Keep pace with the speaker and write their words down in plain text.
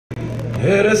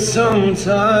It is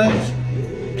sometimes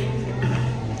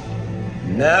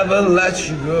never let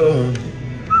you go.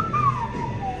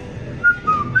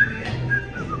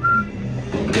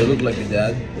 You look like your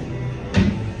dad.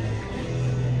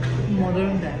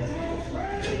 Modern dad.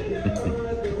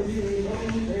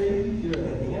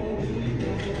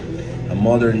 A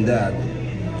modern dad.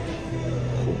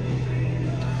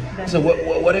 So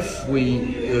what if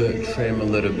we trim a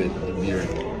little bit the beard?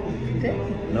 Okay.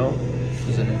 No?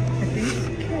 Isn't it? I think it's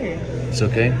okay. It's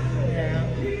okay? Yeah.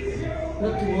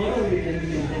 But tomorrow we can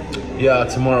do that. Yeah,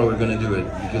 tomorrow we're gonna do it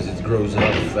because it grows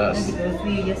up fast. Because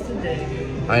we yesterday.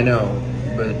 I know,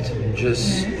 but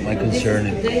just my concern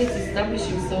is Today it's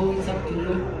establishing, so it's up to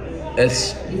you.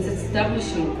 it's It's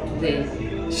establishing today.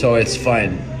 so it's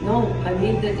fine. No, I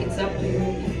mean that it's up to you.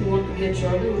 If you want to get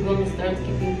shorter, we're gonna start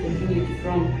keeping continuity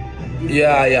from this.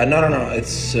 Yeah, no.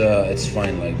 It's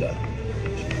fine like that.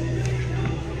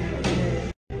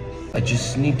 I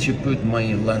just need to put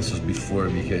my lenses before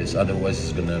because otherwise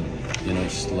it's gonna,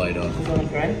 slide on. You're gonna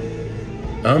cry?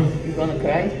 Huh? You're gonna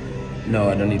cry? No,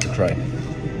 I don't need to cry.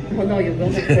 No, you're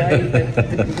gonna cry. But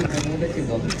I know that you're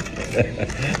gonna.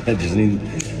 I just need,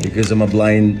 because I'm a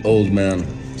blind old man,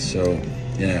 so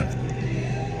yeah.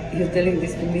 You're telling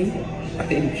this to me?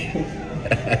 Thank you.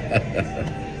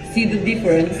 See the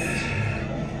difference?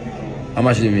 How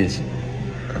much do you miss?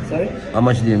 Sorry? How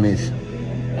much do you miss?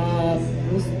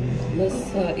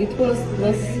 It was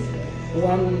plus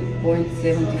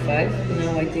 1.75.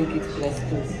 Now I think it's plus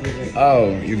 2.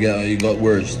 Oh, you got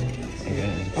worse.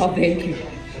 Okay. Oh, thank you.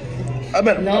 I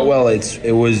bet. No. Well,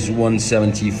 it was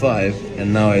 175,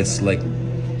 and now it's like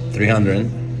 300.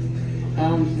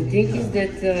 The thing is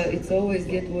that it's always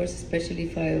get worse, especially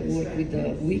if I work with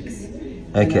the weeks.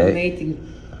 Okay. And I'm mating.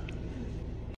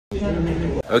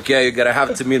 Okay, you're gonna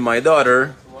have to meet my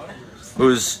daughter,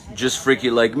 who's just freaky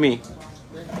like me.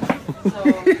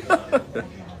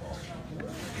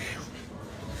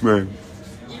 Man.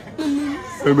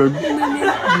 Hey, man.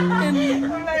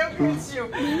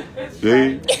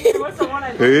 Hey.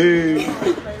 Hey.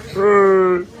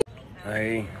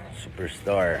 Hey,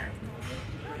 superstar.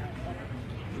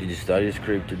 Did you study the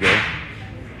script today?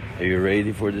 Are you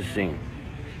ready for the scene?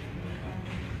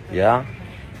 Yeah?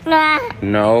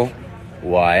 No?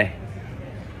 Why?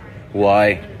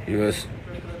 Why? We're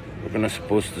not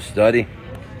supposed to study?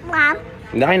 Mom.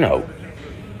 I know.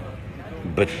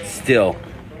 But still,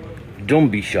 don't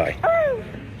be shy.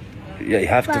 Yeah, you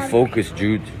have to focus,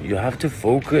 Jude. You have to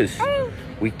focus.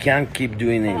 We can't keep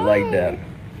doing it like that.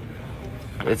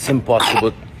 It's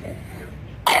impossible.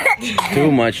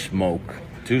 Too much smoke.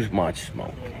 Too much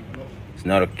smoke. It's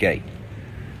not okay.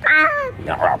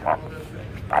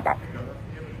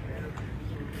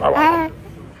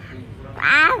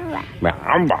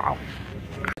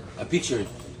 A picture.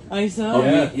 I saw.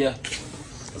 Yeah.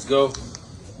 Let's go.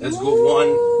 Let's go.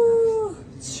 1,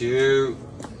 2.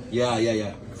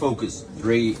 Yeah. Focus.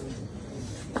 3,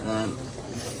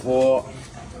 4,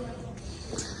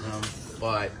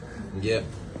 5. Yep.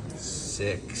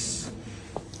 6.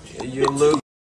 You look